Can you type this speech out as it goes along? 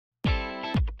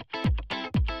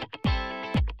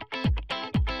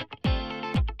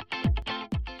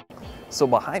So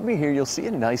behind me here, you'll see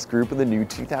a nice group of the new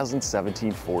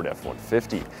 2017 Ford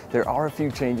F-150. There are a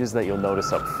few changes that you'll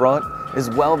notice up front. As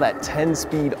well, that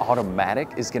 10-speed automatic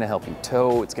is gonna help you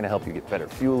tow, it's gonna help you get better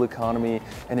fuel economy,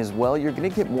 and as well, you're gonna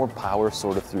get more power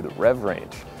sort of through the rev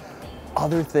range.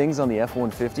 Other things on the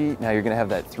F-150, now you're gonna have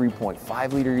that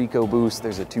 3.5 liter EcoBoost,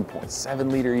 there's a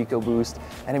 2.7 liter EcoBoost,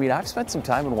 and I mean, I've spent some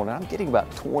time in one, and I'm getting about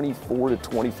 24 to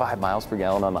 25 miles per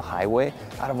gallon on the highway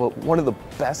out of one of the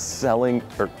best selling,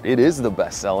 or it is the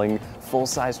best selling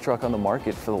full-size truck on the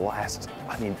market for the last,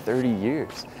 30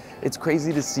 years. It's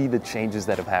crazy to see the changes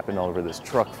that have happened all over this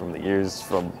truck from the years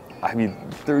from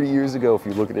 30 years ago. If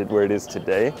you look at it where it is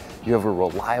today, you have a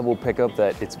reliable pickup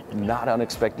that it's not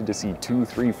unexpected to see 200,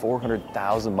 300,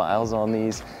 400,000 miles on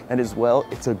these. And as well,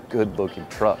 it's a good looking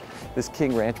truck. This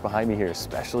King Ranch behind me here,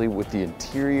 especially with the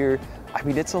interior,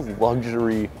 it's a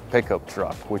luxury pickup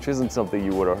truck, which isn't something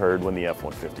you would have heard when the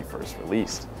F-150 first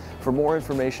released. For more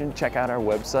information, check out our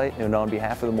website. And on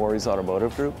behalf of the Morrie's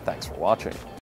Automotive Group, thanks for watching.